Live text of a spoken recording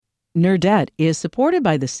Nerdette is supported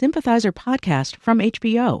by the Sympathizer podcast from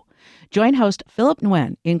HBO. Join host Philip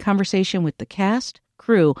Nguyen in conversation with the cast,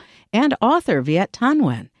 crew, and author Viet Thanh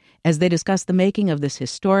Nguyen as they discuss the making of this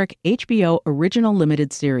historic HBO original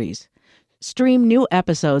limited series. Stream new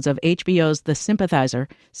episodes of HBO's The Sympathizer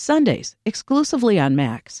Sundays exclusively on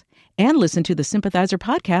Max, and listen to the Sympathizer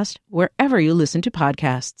podcast wherever you listen to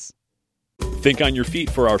podcasts. Think on your feet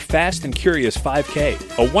for our Fast and Curious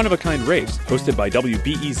 5K, a one-of-a-kind race hosted by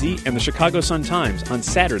WBEZ and the Chicago Sun-Times on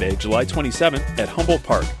Saturday, July 27th at Humboldt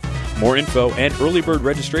Park. More info and early bird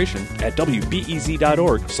registration at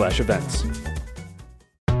wbez.org/events.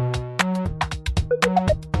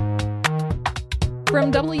 From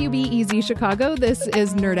WBEZ Chicago, this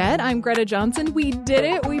is Nerdette. I'm Greta Johnson. We did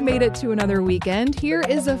it. We made it to another weekend. Here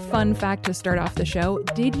is a fun fact to start off the show.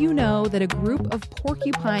 Did you know that a group of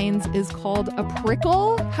porcupines is called a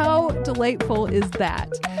prickle? How delightful is that?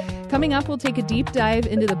 Coming up, we'll take a deep dive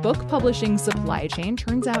into the book publishing supply chain.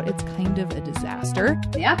 Turns out it's kind of a disaster.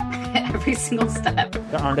 Yep, every single step.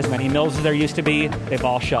 There aren't as many mills as there used to be. They've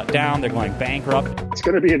all shut down. They're going bankrupt. It's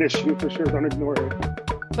going to be an issue for sure. Don't ignore it.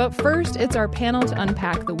 But first, it's our panel to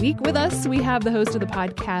unpack the week. With us, we have the host of the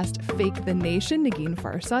podcast, Fake the Nation, Negin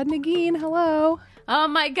Farsad. Negin, hello. Oh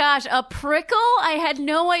my gosh, a prickle? I had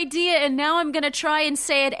no idea, and now I'm going to try and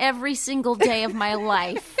say it every single day of my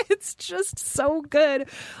life. It's just so good.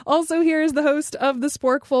 Also, here is the host of the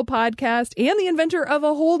Sporkful podcast and the inventor of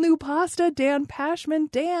a whole new pasta, Dan Pashman.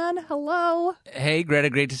 Dan, hello. Hey, Greta,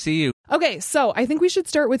 great to see you. Okay, so I think we should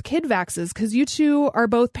start with kid vaxes because you two are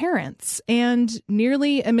both parents, and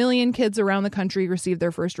nearly 1 million kids around the country received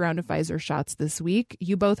their first round of Pfizer shots this week.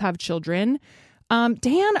 You both have children.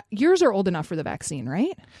 Dan, yours are old enough for the vaccine,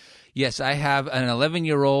 right? Yes, I have an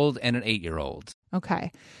 11-year-old and an 8-year-old.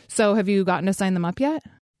 Okay. So have you gotten to sign them up yet?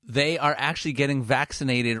 They are actually getting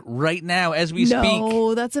vaccinated right now as we speak.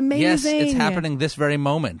 No, that's amazing. Yes, it's happening this very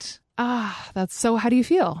moment. That's so. How do you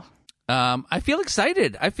feel? I feel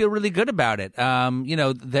excited. I feel really good about it.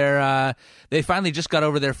 They finally just got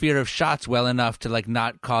over their fear of shots well enough to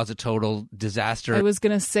not cause a total disaster. I was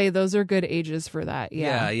going to say those are good ages for that.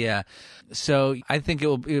 Yeah. So I think it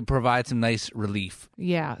will provide some nice relief.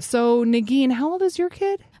 Yeah. So Negin, how old is your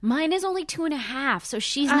kid? Mine is only 2.5, so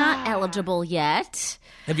she's not eligible yet.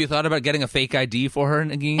 Have you thought about getting a fake ID for her,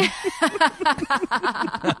 Negin?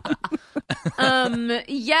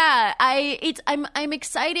 Yeah, I'm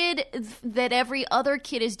excited that every other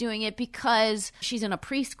kid is doing it because she's in a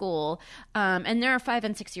preschool, and there are 5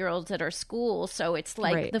 and 6 year olds at our school, so it's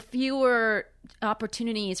right. The fewer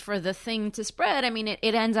opportunities for the thing to spread. I mean,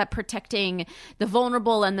 it ends up protecting the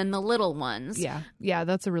vulnerable and then the little ones. Yeah,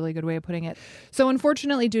 that's a really good way of putting it. So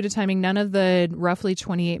unfortunately, due to timing, none of the roughly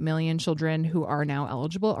 28 million children who are now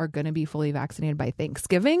eligible are going to be fully vaccinated by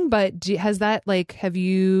Thanksgiving. But have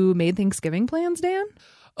you made Thanksgiving plans, Dan?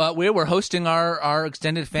 We're hosting our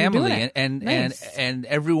extended family, and Nice. and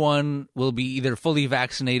everyone will be either fully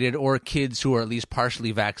vaccinated or kids who are at least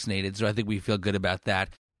partially vaccinated. So I think we feel good about that.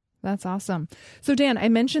 That's awesome. So, Dan, I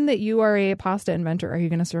mentioned that you are a pasta inventor. Are you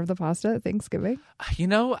going to serve the pasta at Thanksgiving?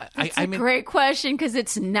 That's a great question because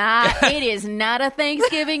it is not a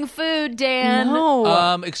Thanksgiving food, Dan.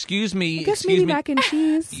 No. Excuse me. I guess maybe mac and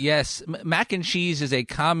cheese. Yes, mac and cheese is a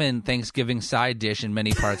common Thanksgiving side dish in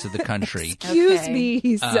many parts of the country. Excuse me,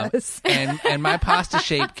 he says. And my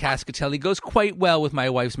pasta-shaped cascatelli goes quite well with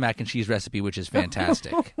my wife's mac and cheese recipe, which is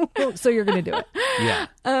fantastic. So you're going to do it. Yeah.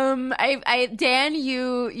 Dan,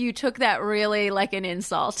 you took that really like an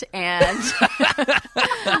insult, and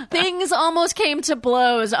things almost came to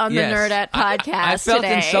blows on the Nerdette podcast I felt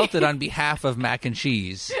today. insulted on behalf of mac and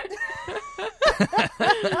cheese. So,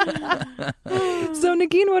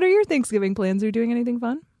 Negin, what are your Thanksgiving plans? Are you doing anything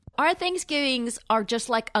fun? Our Thanksgivings are just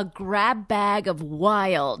like a grab bag of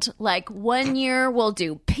wild. Like one year we'll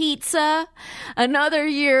do pizza. Another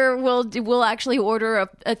year we'll actually order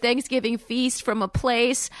a Thanksgiving feast from a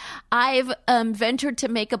place. I've ventured to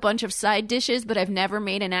make a bunch of side dishes, but I've never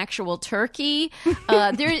made an actual turkey.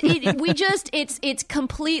 It's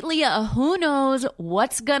completely a who knows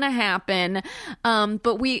what's gonna happen.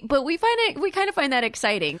 But we kind of find that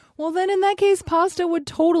exciting. Well, then in that case, pasta would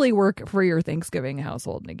totally work for your Thanksgiving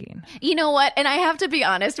household, Negin. You know what? And I have to be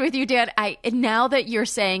honest with you, Dan. Now that you're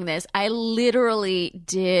saying this, I literally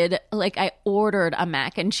did, I ordered a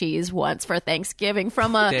mac and cheese once for Thanksgiving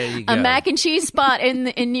from a mac and cheese spot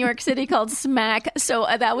in New York City called Smack. So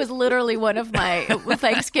that was literally one of my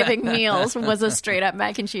Thanksgiving meals was a straight up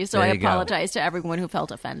mac and cheese. So I apologize to everyone who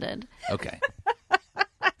felt offended. Okay.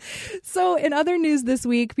 So in other news this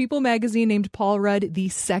week, People magazine named Paul Rudd the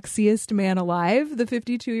sexiest man alive. The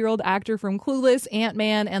 52-year-old actor from Clueless,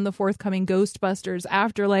 Ant-Man, and the forthcoming Ghostbusters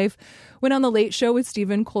Afterlife went on The Late Show with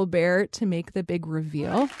Stephen Colbert to make the big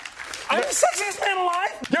reveal. I'm the sexiest man alive!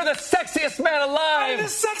 You're the sexiest man alive! I'm the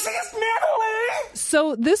sexiest man alive!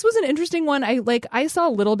 So this was an interesting one. I saw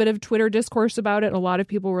a little bit of Twitter discourse about it. A lot of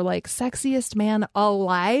people were like, sexiest man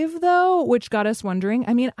alive, though, which got us wondering.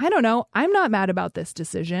 I mean, I don't know. I'm not mad about this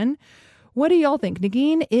decision. What do y'all think?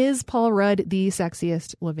 Negin, is Paul Rudd the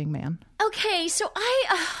sexiest living man? Okay, so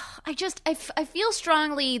I feel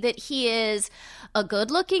strongly that he is a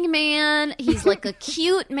good-looking man. He's like a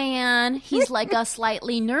cute man. He's like a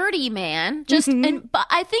slightly nerdy man. But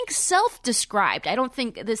I think self-described. I don't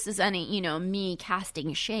think this is any, me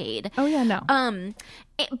casting shade. Oh yeah, no.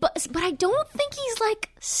 But I don't think he's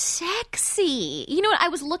like sexy. You know what? I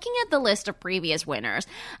was looking at the list of previous winners.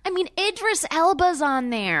 I mean, Idris Elba's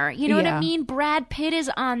on there. You know what I mean? Brad Pitt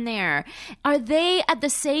is on there. Are they at the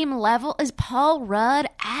same level? Is Paul Rudd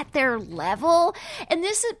at their level? And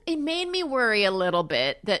it made me worry a little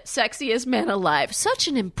bit that sexiest man alive, such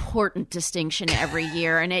an important distinction every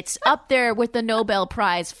year, and it's up there with the Nobel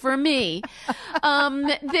Prize for me.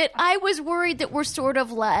 That I was worried that we're sort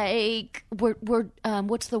of like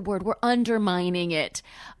what's the word? We're undermining it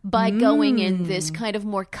by going in this kind of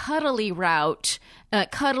more cuddly route,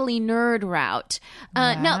 cuddly nerd route.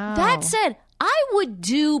 Now, that said, I would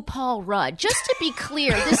do Paul Rudd. Just to be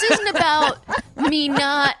clear, this isn't about me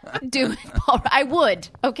not doing Paul Rudd. I would,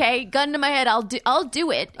 okay? Gun to my head, I'll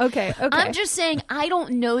do it. Okay. I'm just saying I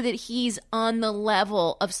don't know that he's on the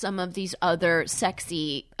level of some of these other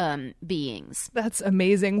sexy beings. That's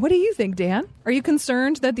amazing. What do you think, Dan? Are you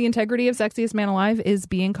concerned that the integrity of Sexiest Man Alive is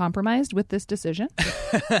being compromised with this decision?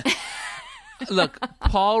 Look,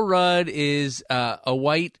 Paul Rudd is a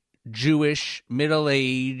white Jewish,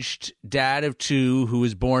 middle-aged dad of two who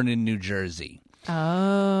was born in New Jersey.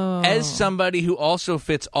 Oh. As somebody who also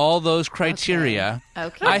fits all those criteria,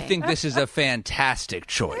 Okay. I think this is a fantastic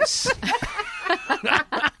choice.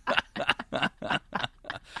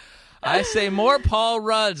 I say more Paul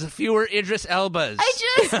Rudds, fewer Idris Elbas.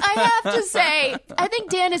 I have to say, I think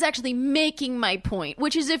Dan is actually making my point,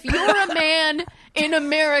 which is if you're a man in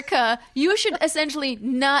America, you should essentially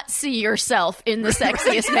not see yourself in the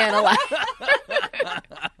sexiest man alive.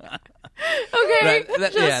 Okay? Right.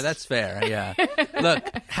 Yeah, that's fair. Yeah. Look,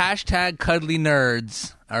 hashtag cuddly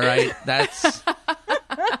nerds. All right, that's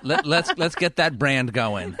let's get that brand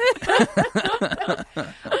going.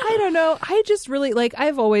 I don't know. I just really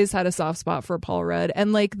I've always had a soft spot for Paul Rudd,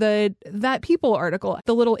 and that People article,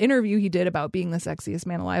 the little interview he did about being the sexiest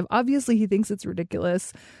man alive. Obviously, he thinks it's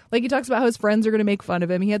ridiculous. He talks about how his friends are going to make fun of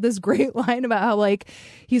him. He had this great line about how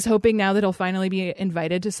he's hoping now that he'll finally be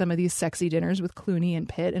invited to some of these sexy dinners with Clooney and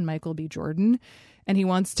Pitt and Michael B. Jordan. And he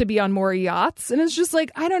wants to be on more yachts. And it's just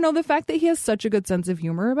I don't know, the fact that he has such a good sense of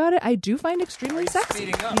humor about it, I do find extremely sexy.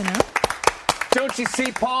 You know? Don't you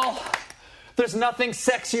see, Paul? There's nothing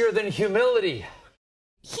sexier than humility.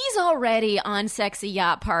 He's already on sexy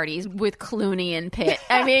yacht parties with Clooney and Pitt.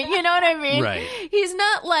 I mean, you know what I mean? Right. He's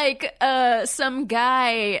not some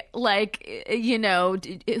guy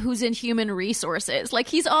who's in human resources.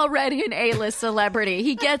 He's already an A-list celebrity.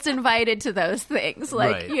 He gets invited to those things.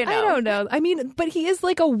 Right. I don't know. I mean, but he is a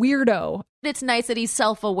weirdo. It's nice that he's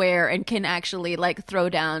self-aware and can actually throw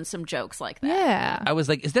down some jokes like that. Yeah. I was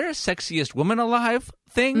like, is there a sexiest woman alive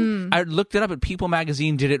thing? I looked it up, and People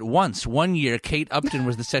magazine did it once. One year, Kate Upton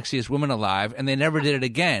was the sexiest woman alive, and they never did it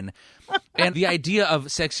again. And the idea of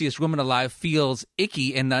sexiest woman alive feels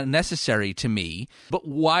icky and unnecessary to me. But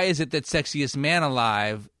why is it that sexiest man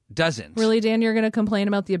alive doesn't? Really, Dan, you're going to complain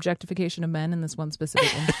about the objectification of men in this one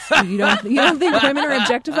specific instance? You don't think women are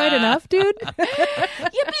objectified enough, dude? Yeah,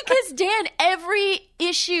 because Dan, every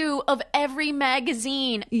issue of every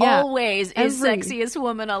magazine always is sexiest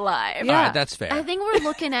woman alive. Yeah. All right, that's fair. I think we're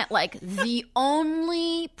looking at the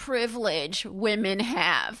only privilege women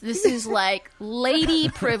have. This is lady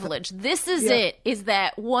privilege. This is it, is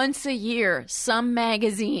that once a year some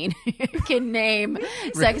magazine can name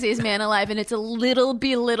sexiest man alive, and it's a little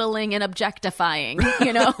belittling and objectifying,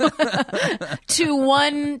 to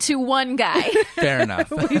one guy. Fair enough.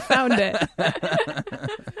 We found it.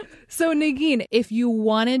 So, Negin, if you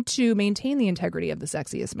wanted to maintain the integrity of the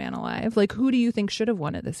sexiest man alive, who do you think should have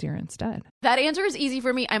won it this year instead? That answer is easy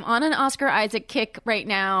for me. I'm on an Oscar Isaac kick right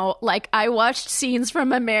now. I watched Scenes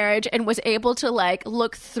from a Marriage and was able to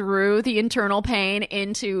look through the internal pain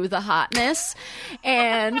into the hotness.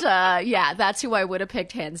 And that's who I would have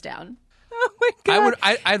picked hands down. Oh my God.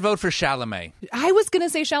 I'd vote for Chalamet. I was going to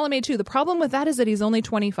say Chalamet too. The problem with that is that he's only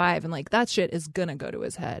 25 and like that shit is going to go to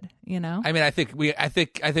his head, you know? I mean, I think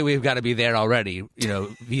we've got to be there already, you know,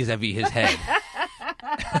 vis-a-vis his head.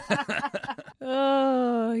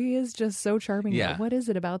 Oh, he is just so charming. Yeah. What is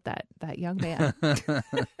it about that young man?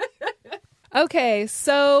 Okay,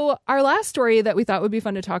 so our last story that we thought would be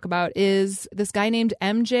fun to talk about is this guy named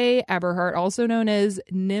MJ Eberhardt, also known as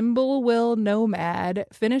Nimble-Will Nomad,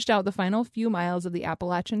 finished out the final few miles of the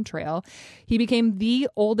Appalachian Trail. He became the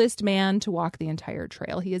oldest man to walk the entire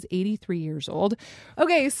trail. He is 83 years old.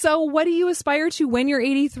 Okay, so what do you aspire to when you're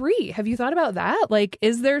 83? Have you thought about that? Like,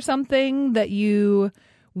 is there something that you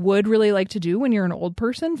would really like to do when you're an old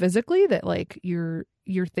person physically that like you're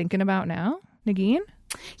thinking about now, Negin?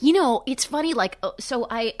 You know, it's funny, like, so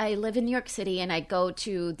I live in New York City and I go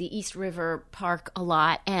to the East River Park a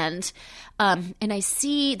lot, and I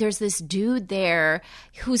see there's this dude there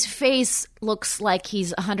whose face looks like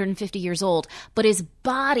he's 150 years old, but his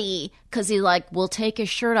body, because he like will take his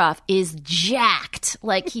shirt off, is jacked,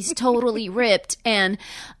 like he's totally ripped, and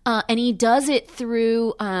he does it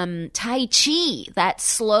through Tai Chi, that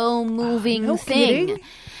slow moving thing. Kidding?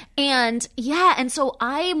 And yeah, and so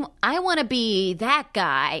I want to be that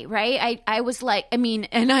guy, right? I was like, I mean,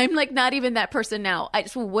 and I'm like not even that person now.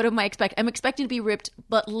 What am I expecting? I'm expecting to be ripped,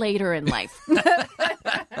 but later in life.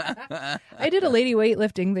 I did a lady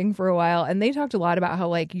weightlifting thing for a while, and they talked a lot about how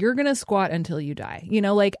like you're gonna squat until you die. You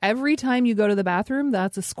know, like every time you go to the bathroom,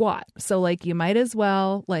 that's a squat. So like you might as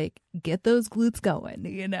well like get those glutes going.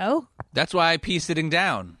 You know, That's why I pee sitting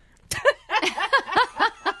down.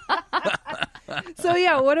 So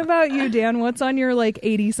yeah, what about you, Dan? What's on your like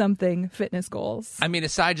 80-something fitness goals? I mean,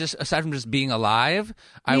 aside from just being alive,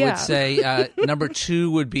 I would say number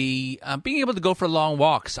 2 would be being able to go for long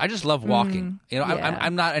walks. I just love walking. You know,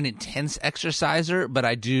 I'm not an intense exerciser, but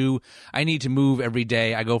I need to move every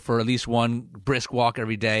day. I go for at least one brisk walk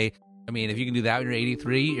every day. I mean, if you can do that when you're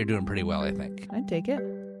 83, you're doing pretty well, I think. I'd take it.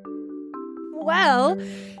 Well,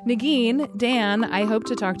 Negin, Dan, I hope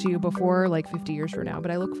to talk to you before like 50 years from now,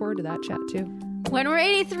 but I look forward to that chat too. When we're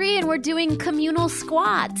 83 and we're doing communal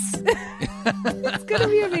squats. It's going to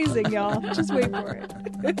be amazing, y'all. Just wait for it.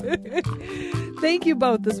 Thank you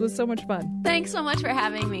both. This was so much fun. Thanks so much for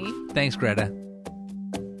having me. Thanks, Greta.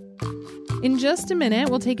 In just a minute,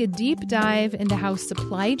 we'll take a deep dive into how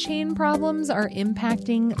supply chain problems are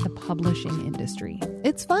impacting the publishing industry.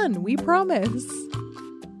 It's fun, we promise.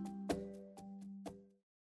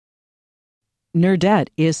 Nerdette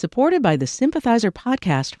is supported by the Sympathizer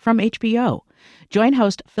podcast from HBO. Join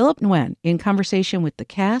host Philip Nguyen in conversation with the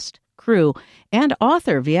cast, crew, and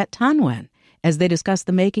author Viet Thanh Nguyen as they discuss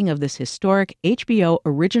the making of this historic HBO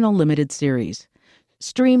original limited series.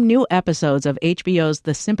 Stream new episodes of HBO's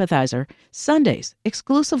The Sympathizer Sundays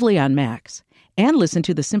exclusively on Max, and listen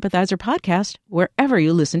to the Sympathizer podcast wherever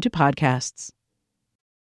you listen to podcasts.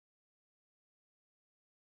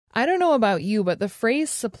 I don't know about you, but the phrase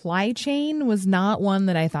supply chain was not one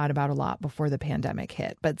that I thought about a lot before the pandemic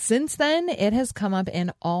hit. But since then, it has come up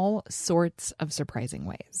in all sorts of surprising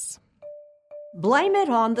ways. Blame it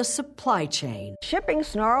on the supply chain. Shipping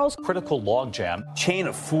snarls. Critical logjam. Chain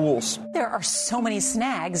of fools. There are so many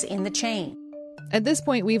snags in the chain. At this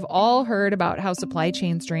point, we've all heard about how supply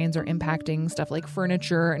chain strains are impacting stuff like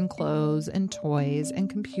furniture and clothes and toys and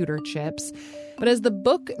computer chips. But as the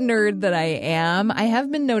book nerd that I am, I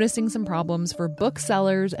have been noticing some problems for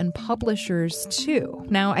booksellers and publishers too.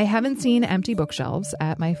 Now, I haven't seen empty bookshelves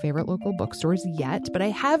at my favorite local bookstores yet, but I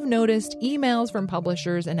have noticed emails from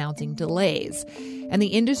publishers announcing delays. And the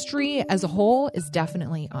industry as a whole is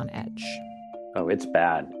definitely on edge. Oh, it's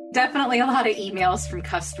bad. Definitely a lot of emails from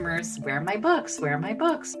customers. Where are my books? Where are my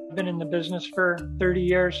books? I've been in the business for 30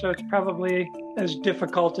 years, so it's probably as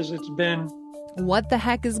difficult as it's been. What the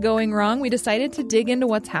heck is going wrong? We decided to dig into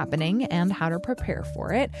what's happening and how to prepare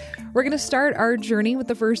for it. We're going to start our journey with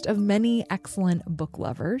the first of many excellent book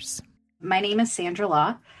lovers. My name is Sandra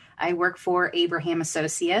Law. I work for Abraham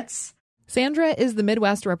Associates. Sandra is the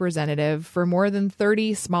Midwest representative for more than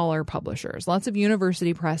 30 smaller publishers, lots of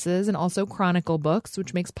university presses, and also Chronicle Books,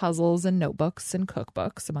 which makes puzzles and notebooks and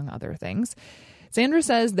cookbooks, among other things. Sandra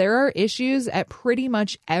says there are issues at pretty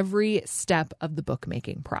much every step of the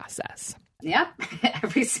bookmaking process. Yeah,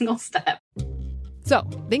 every single step. So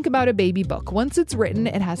think about a baby book. Once it's written,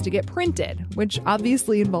 it has to get printed, which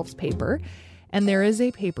obviously involves paper. And there is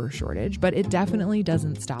a paper shortage, but it definitely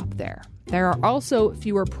doesn't stop there. There are also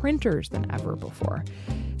fewer printers than ever before.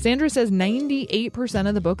 Sandra says 98%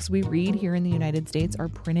 of the books we read here in the United States are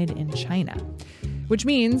printed in China. Which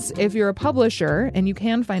means if you're a publisher and you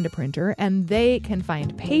can find a printer and they can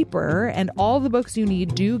find paper and all the books you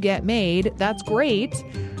need do get made, that's great.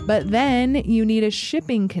 But then you need a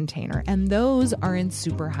shipping container, and those are in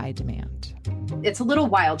super high demand. It's a little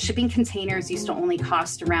wild. Shipping containers used to only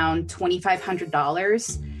cost around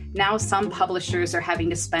 $2,500. Now some publishers are having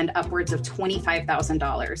to spend upwards of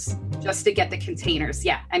 $25,000 just to get the containers.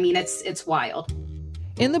 Yeah, I mean, it's wild.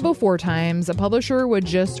 In the before times, a publisher would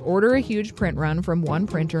just order a huge print run from one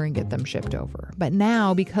printer and get them shipped over. But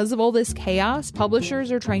now, because of all this chaos,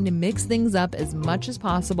 publishers are trying to mix things up as much as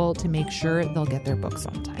possible to make sure they'll get their books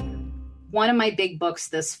on time. One of my big books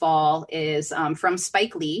this fall is from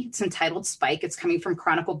Spike Lee. It's entitled Spike. It's coming from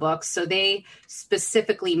Chronicle Books. So they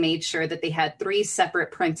specifically made sure that they had 3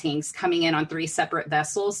 separate printings coming in on 3 separate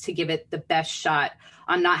vessels to give it the best shot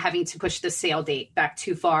on not having to push the sale date back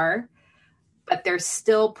too far. But they're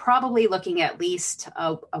still probably looking at least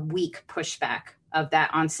a week pushback of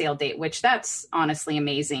that on sale date, which that's honestly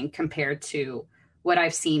amazing compared to what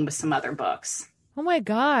I've seen with some other books. Oh my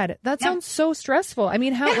God, that sounds so stressful. I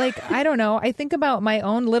mean, how, I don't know. I think about my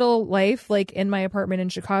own little life, in my apartment in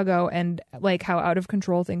Chicago, and how out of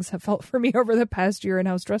control things have felt for me over the past year and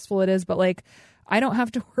how stressful it is. But I don't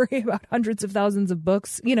have to worry about hundreds of thousands of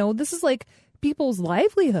books. This is people's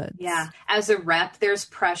livelihoods. Yeah. As a rep, there's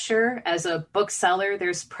pressure. As a bookseller,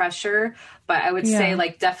 there's pressure. But I would say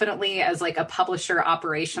definitely as a publisher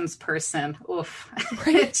operations person, oof,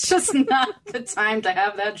 it's just not the time to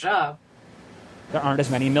have that job. There aren't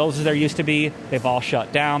as many mills as there used to be. They've all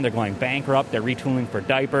shut down. They're going bankrupt. They're retooling for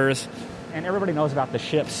diapers. And everybody knows about the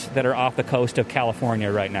ships that are off the coast of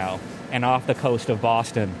California right now and off the coast of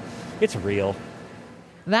Boston. It's real.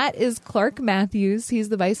 That is Clark Matthews. He's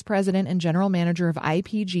the vice president and general manager of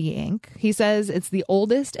IPG Inc. He says it's the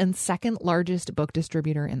oldest and second largest book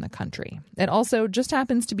distributor in the country. It also just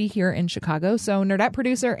happens to be here in Chicago. So Nerdette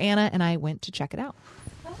producer Anna and I went to check it out.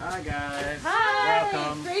 Hi, guys. Hi.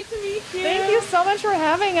 Welcome. Great to meet you. Thank you so much for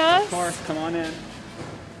having us. Of course. Come on in.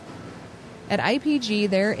 At IPG,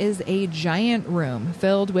 there is a giant room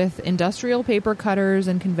filled with industrial paper cutters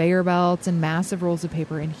and conveyor belts and massive rolls of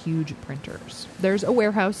paper and huge printers. There's a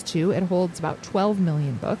warehouse, too. It holds about 12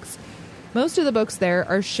 million books. Most of the books there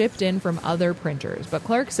are shipped in from other printers, but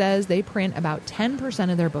Clark says they print about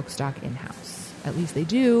 10% of their book stock in-house. At least they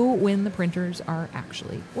do when the printers are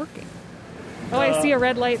actually working. Oh, I see a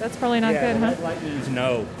red light. That's probably not good, huh? Red light means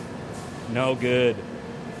no. No good.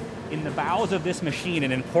 In the bowels of this machine,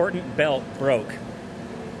 an important belt broke.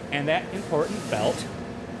 And that important belt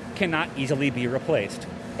cannot easily be replaced.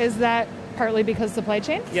 Is that partly because supply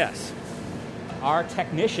chain? Yes. Our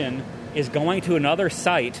technician is going to another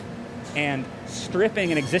site and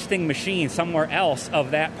stripping an existing machine somewhere else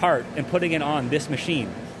of that part and putting it on this machine.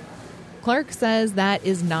 Clark says that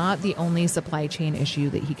is not the only supply chain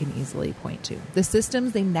issue that he can easily point to. The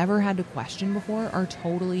systems they never had to question before are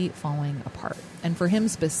totally falling apart. And for him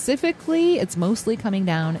specifically, it's mostly coming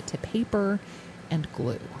down to paper and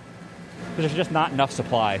glue. There's just not enough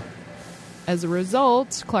supply. As a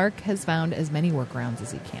result, Clark has found as many workarounds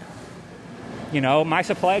as he can. My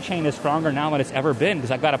supply chain is stronger now than it's ever been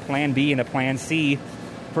because I've got a plan B and a plan C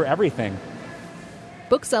for everything.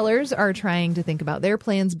 Booksellers are trying to think about their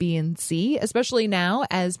plans B and C, especially now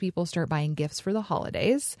as people start buying gifts for the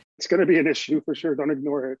holidays. It's going to be an issue for sure. Don't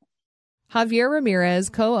ignore it. Javier Ramirez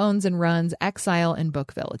co-owns and runs Exile in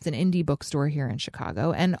Bookville. It's an indie bookstore here in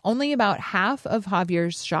Chicago, and only about half of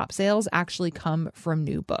Javier's shop sales actually come from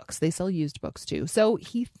new books. They sell used books too. So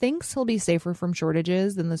he thinks he'll be safer from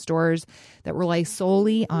shortages than the stores that rely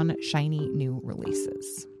solely on shiny new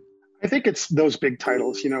releases. I think it's those big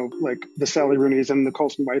titles, like the Sally Rooney's and the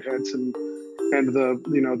Colson Whiteheads and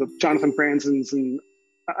the Jonathan Franzens. And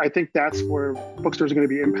I think that's where bookstores are going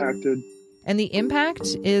to be impacted. And the impact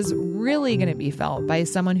is really going to be felt by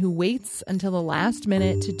someone who waits until the last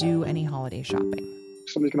minute to do any holiday shopping.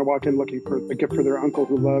 Somebody's going to walk in looking for a gift for their uncle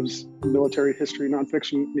who loves military history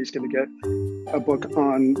nonfiction. He's going to get a book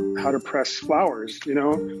on how to press flowers,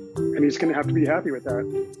 and he's going to have to be happy with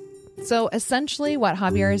that. So essentially what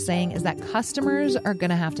Javier is saying is that customers are going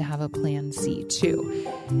to have a plan C too.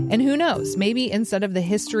 And who knows, maybe instead of the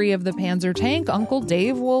history of the Panzer tank, Uncle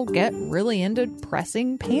Dave will get really into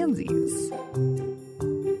pressing pansies.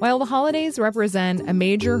 While the holidays represent a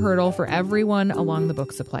major hurdle for everyone along the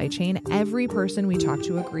book supply chain, every person we talk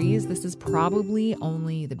to agrees this is probably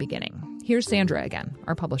only the beginning. Here's Sandra again,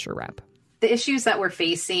 our publisher rep. The issues that we're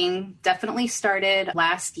facing definitely started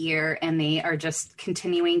last year, and they are just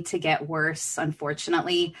continuing to get worse,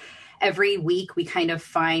 unfortunately. Every week, we kind of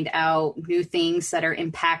find out new things that are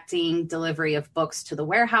impacting delivery of books to the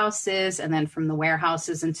warehouses and then from the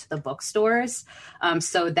warehouses into the bookstores.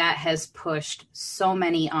 So that has pushed so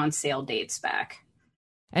many on sale dates back.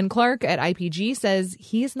 And Clark at IPG says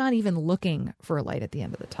he's not even looking for a light at the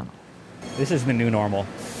end of the tunnel. This is the new normal,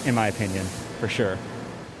 in my opinion, for sure.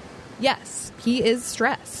 Yes, he is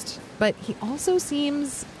stressed, but he also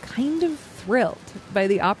seems kind of thrilled by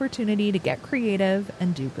the opportunity to get creative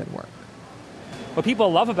and do good work. What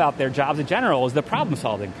people love about their jobs in general is the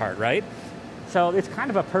problem-solving part, right? So it's kind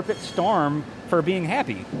of a perfect storm for being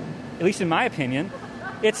happy, at least in my opinion.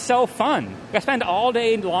 It's so fun. I spend all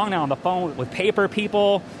day long now on the phone with paper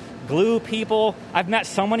people, glue people. I've met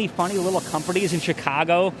so many funny little companies in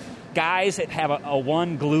Chicago, guys that have a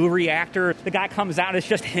one glue reactor. The guy comes out, it's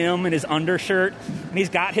just him in his undershirt, and he's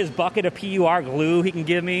got his bucket of PUR glue he can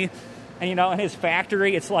give me. And, you know, in his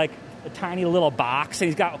factory, it's like a tiny little box, and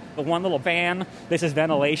he's got the one little fan. This is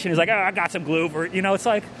ventilation. He's like, oh, I got some glue for it. You know, it's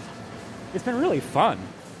like, it's been really fun.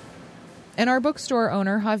 And our bookstore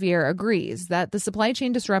owner, Javier, agrees that the supply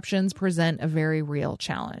chain disruptions present a very real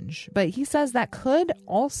challenge. But he says that could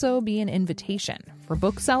also be an invitation for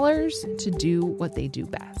booksellers to do what they do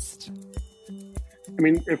best. I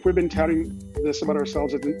mean, if we've been touting this about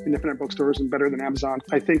ourselves at independent bookstores and better than Amazon,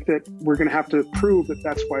 I think that we're going to have to prove that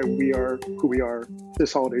that's why we are who we are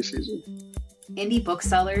this holiday season. Indie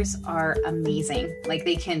booksellers are amazing. Like,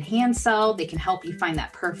 they can hand sell, they can help you find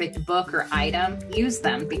that perfect book or item. Use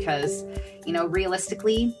them because, you know,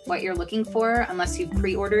 realistically, what you're looking for, unless you've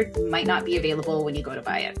pre-ordered, might not be available when you go to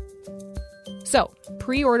buy it. So,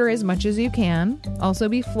 pre-order as much as you can. Also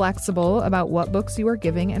be flexible about what books you are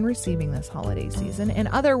giving and receiving this holiday season. In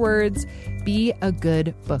other words, be a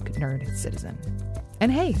good book nerd citizen.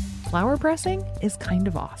 And hey, flower pressing is kind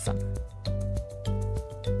of awesome.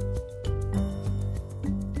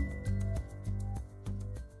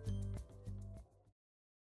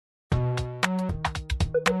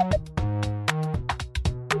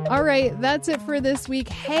 All right, that's it for this week.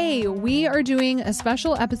 Hey, we are doing a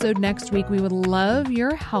special episode next week. We would love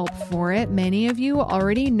your help for it. Many of you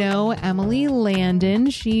already know Emily Landon.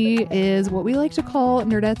 She is what we like to call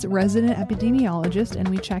Nerdette's resident epidemiologist, and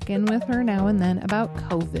we check in with her now and then about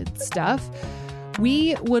COVID stuff.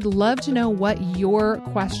 We would love to know what your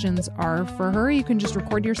questions are for her. You can just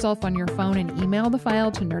record yourself on your phone and email the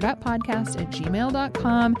file to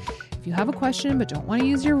nerdettepodcast@gmail.com. If you have a question but don't want to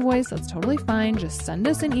use your voice, that's totally fine. Just send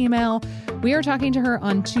us an email. We are talking to her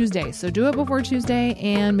on Tuesday, so do it before Tuesday,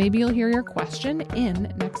 and maybe you'll hear your question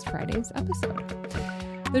in next Friday's episode.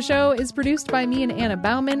 The show is produced by me and Anna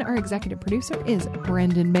Bauman. Our executive producer is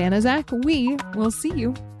Brendan Banaszak. We will see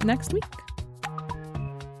you next week.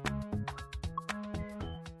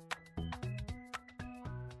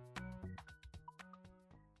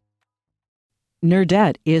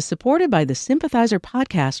 Nerdette is supported by the Sympathizer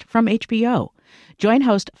podcast from HBO. Join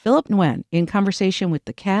host Philip Nguyen in conversation with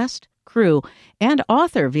the cast, crew, and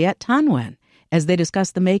author Viet Thanh Nguyen as they discuss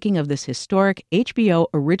the making of this historic HBO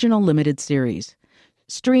original limited series.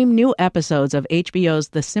 Stream new episodes of HBO's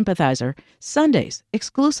The Sympathizer Sundays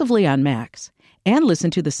exclusively on Max, and listen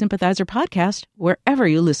to the Sympathizer podcast wherever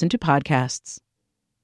you listen to podcasts.